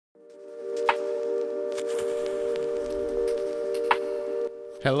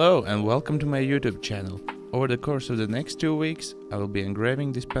Hello and welcome to my YouTube channel. Over the course of the next 2 weeks, I will be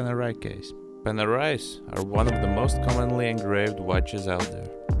engraving this Panerai case. Panerais are one of the most commonly engraved watches out there.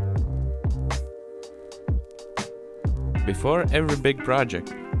 Before every big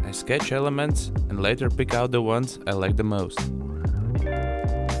project, I sketch elements and later pick out the ones I like the most.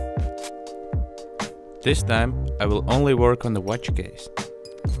 This time, I will only work on the watch case.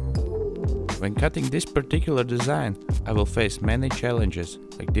 When cutting this particular design, I will face many challenges,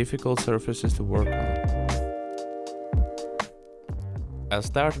 like difficult surfaces to work on. I'll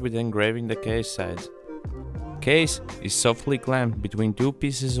start with engraving the case sides. Case is softly clamped between two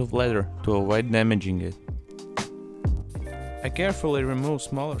pieces of leather to avoid damaging it. I carefully remove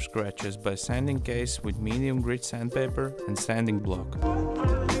smaller scratches by sanding case with medium grit sandpaper and sanding block.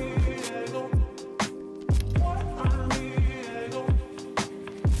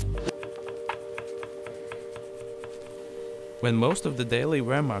 When most of the daily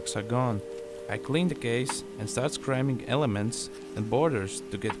wear marks are gone, I clean the case and start scraping elements and borders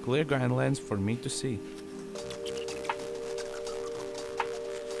to get clear guide lines for me to see.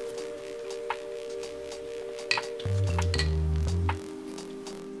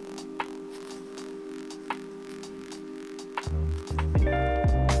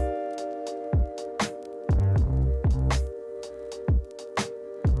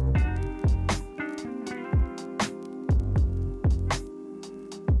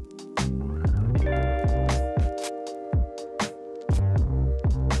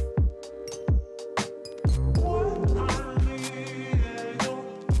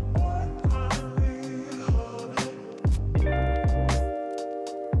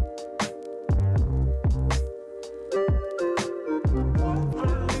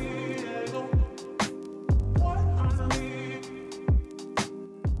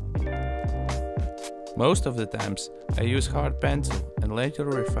 Most of the times, I use hard pencil and later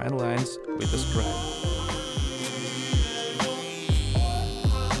refine lines with a scribe.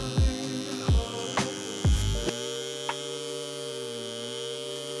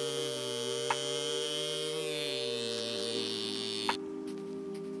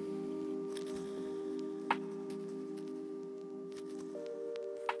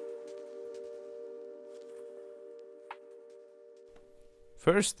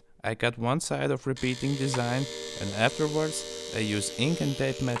 First, I cut one side of repeating design and afterwards I use ink and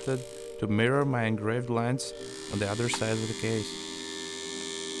tape method to mirror my engraved lines on the other side of the case.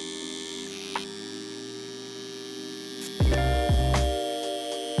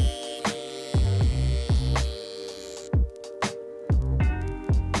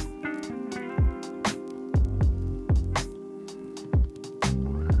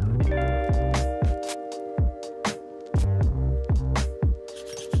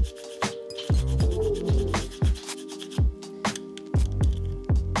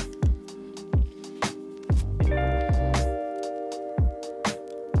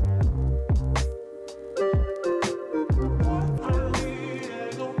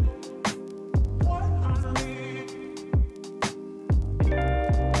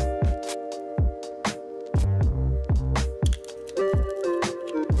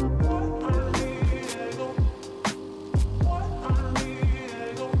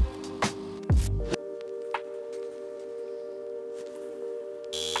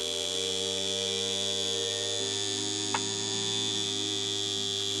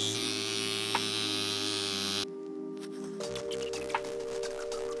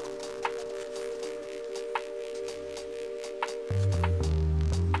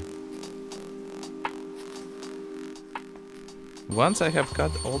 Once I have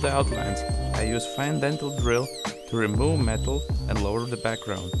cut all the outlines, I use fine dental drill to remove metal and lower the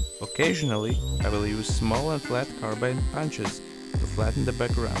background. Occasionally, I will use small and flat carbide punches to flatten the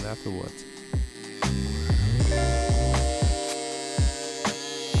background afterwards.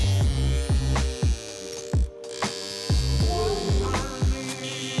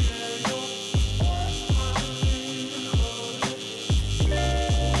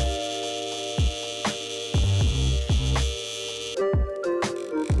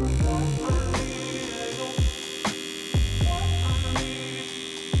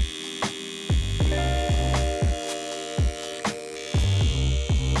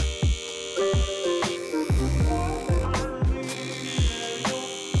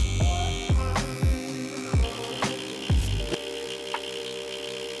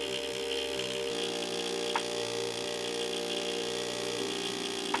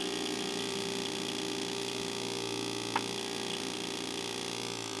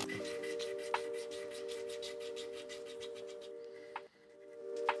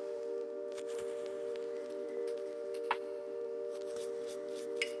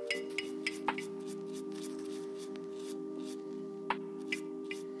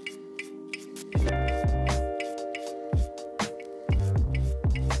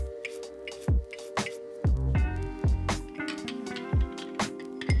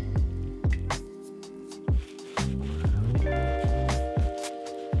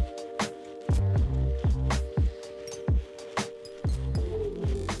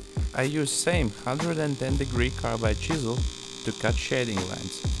 I use same 110-degree carbide chisel to cut shading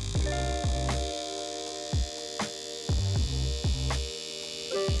lines.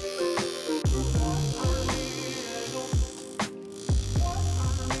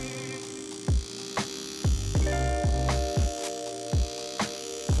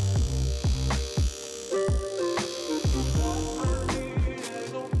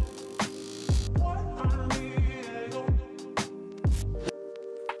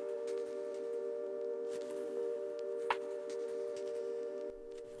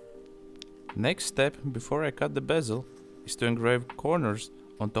 Next step before I cut the bezel is to engrave corners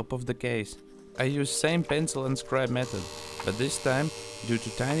on top of the case. I use same pencil and scribe method, but this time, due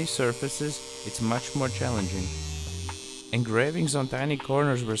to tiny surfaces, it's much more challenging. Engravings on tiny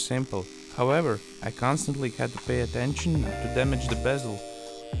corners were simple, however, I constantly had to pay attention not to damage the bezel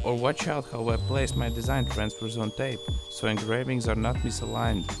or watch out how I place my design transfers on tape, so engravings are not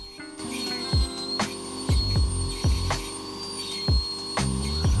misaligned.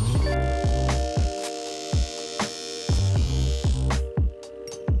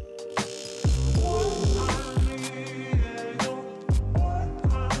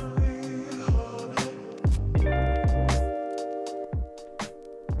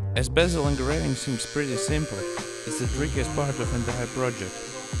 As bezel engraving seems pretty simple, it's the trickiest part of the entire project.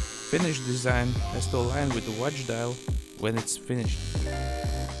 Finished design has to align with the watch dial when it's finished.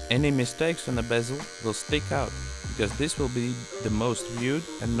 Any mistakes on the bezel will stick out, because this will be the most viewed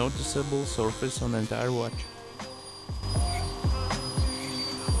and noticeable surface on the entire watch.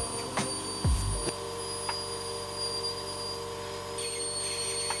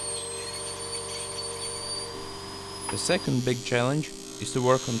 The second big challenge is to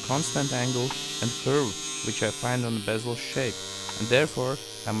work on constant angle and curve which I find on the bezel shape, and therefore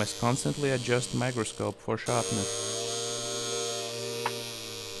I must constantly adjust microscope for sharpness.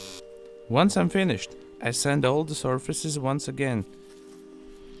 Once I'm finished, I sand all the surfaces once again.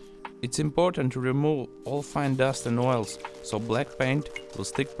 It's important to remove all fine dust and oils, so black paint will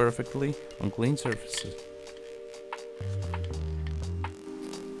stick perfectly on clean surfaces.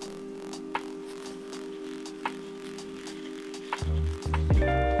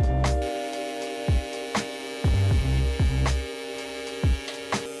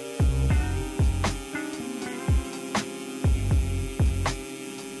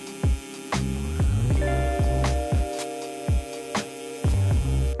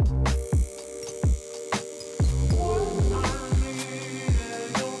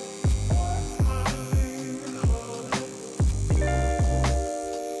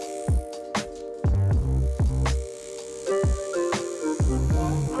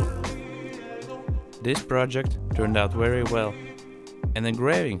 This project turned out very well. An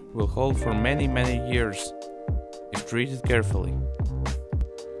engraving will hold for many years if treated carefully.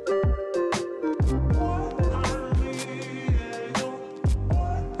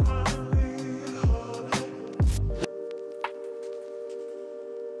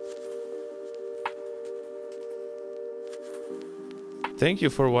 Thank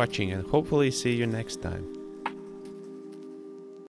you for watching and hopefully see you next time.